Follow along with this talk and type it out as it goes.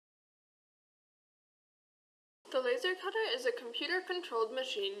A laser cutter is a computer-controlled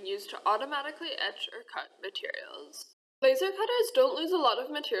machine used to automatically etch or cut materials. Laser cutters don't lose a lot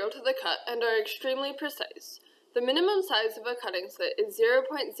of material to the cut and are extremely precise. The minimum size of a cutting slit is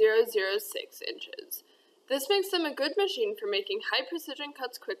 0.006 inches. This makes them a good machine for making high-precision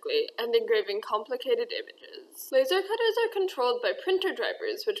cuts quickly and engraving complicated images. Laser cutters are controlled by printer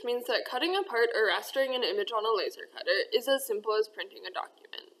drivers, which means that cutting apart or rastering an image on a laser cutter is as simple as printing a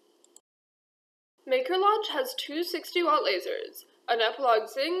document. MakerLodge has two 60-watt lasers, an Epilog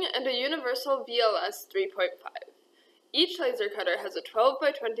Zing and a universal VLS 3.5. Each laser cutter has a 12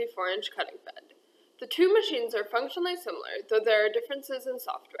 by 24 inch cutting bed. The two machines are functionally similar, though there are differences in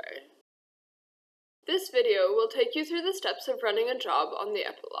software. This video will take you through the steps of running a job on the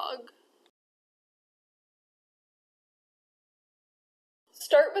Epilog.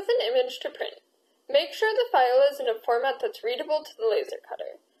 Start with an image to print. Make sure the file is in a format that's readable to the laser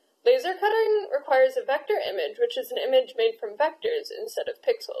cutter. Laser cutting requires a vector image, which is an image made from vectors instead of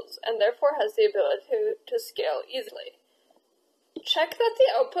pixels, and therefore has the ability to scale easily. Check that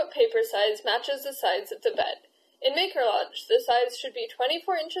the output paper size matches the sides of the bed. In MakerLodge, the size should be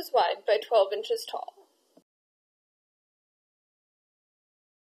 24 inches wide by 12 inches tall.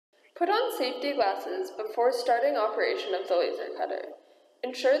 Put on safety glasses before starting operation of the laser cutter.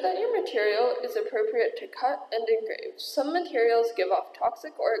 Ensure that your material is appropriate to cut and engrave. Some materials give off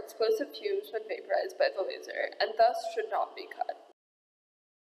toxic or explosive fumes when vaporized by the laser, and thus should not be cut.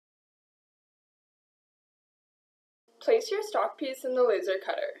 Place your stock piece in the laser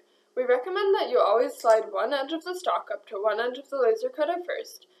cutter. We recommend that you always slide one edge of the stock up to one edge of the laser cutter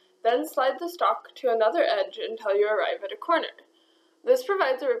first, then slide the stock to another edge until you arrive at a corner. This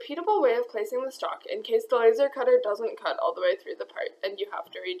provides a repeatable way of placing the stock in case the laser cutter doesn't cut all the way through the part and you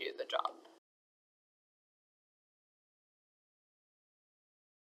have to redo the job.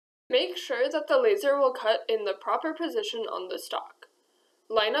 Make sure that the laser will cut in the proper position on the stock.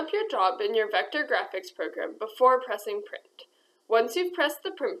 Line up your job in your vector graphics program before pressing print. Once you've pressed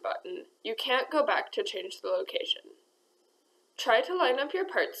the print button, you can't go back to change the location. Try to line up your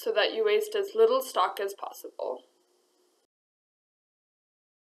parts so that you waste as little stock as possible.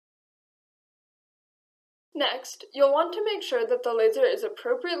 Next, you'll want to make sure that the laser is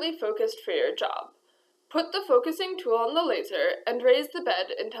appropriately focused for your job. Put the focusing tool on the laser and raise the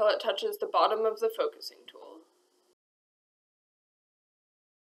bed until it touches the bottom of the focusing tool.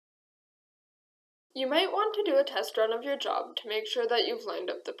 You might want to do a test run of your job to make sure that you've lined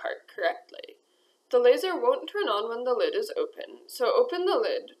up the part correctly. The laser won't turn on when the lid is open, so open the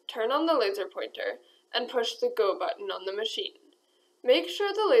lid, turn on the laser pointer, and push the Go button on the machine. Make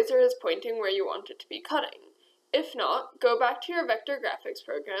sure the laser is pointing where you want it to be cutting. If not, go back to your vector graphics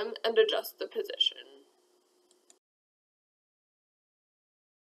program and adjust the position.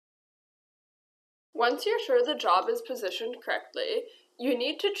 Once you're sure the job is positioned correctly, you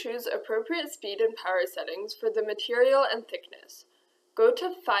need to choose appropriate speed and power settings for the material and thickness. Go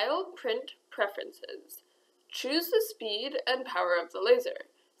to File, Print, Preferences. Choose the speed and power of the laser.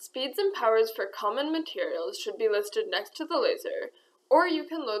 Speeds and powers for common materials should be listed next to the laser, or you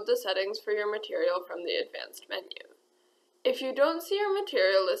can load the settings for your material from the Advanced menu. If you don't see your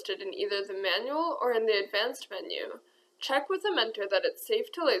material listed in either the manual or in the Advanced menu, check with the mentor that it's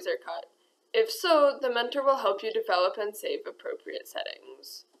safe to laser cut. If so, the mentor will help you develop and save appropriate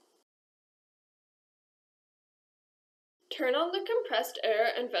settings. Turn on the compressed air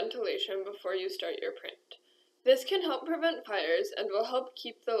and ventilation before you start your print. This can help prevent fires and will help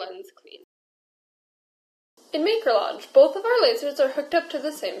keep the lens clean. In MakerLodge, both of our lasers are hooked up to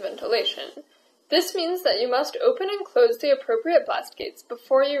the same ventilation. This means that you must open and close the appropriate blast gates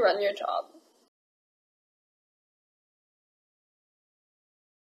before you run your job.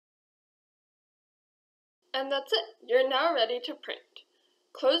 And that's it. You're now ready to print.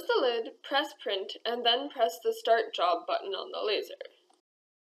 Close the lid, press print, and then press the Start Job button on the laser.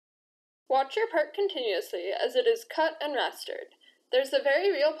 Watch your part continuously as it is cut and rastered. There's a very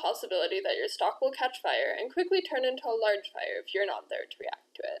real possibility that your stock will catch fire and quickly turn into a large fire if you're not there to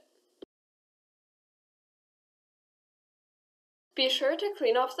react to it. Be sure to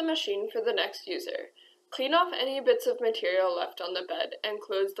clean off the machine for the next user. Clean off any bits of material left on the bed and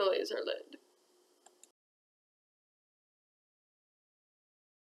close the laser lid.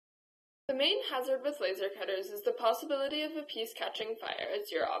 The main hazard with laser cutters is the possibility of a piece catching fire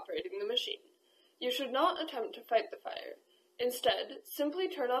as you're operating the machine. You should not attempt to fight the fire. Instead, simply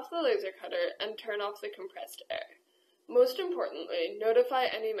turn off the laser cutter and turn off the compressed air. Most importantly, notify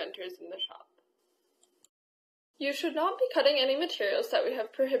any mentors in the shop. You should not be cutting any materials that we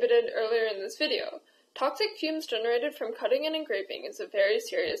have prohibited earlier in this video. Toxic fumes generated from cutting and engraving is a very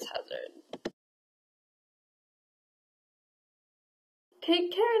serious hazard.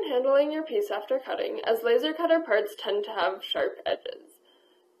 Take care in handling your piece after cutting, as laser cutter parts tend to have sharp edges.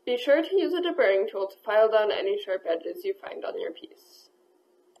 Be sure to use a deburring tool to file down any sharp edges you find on your piece.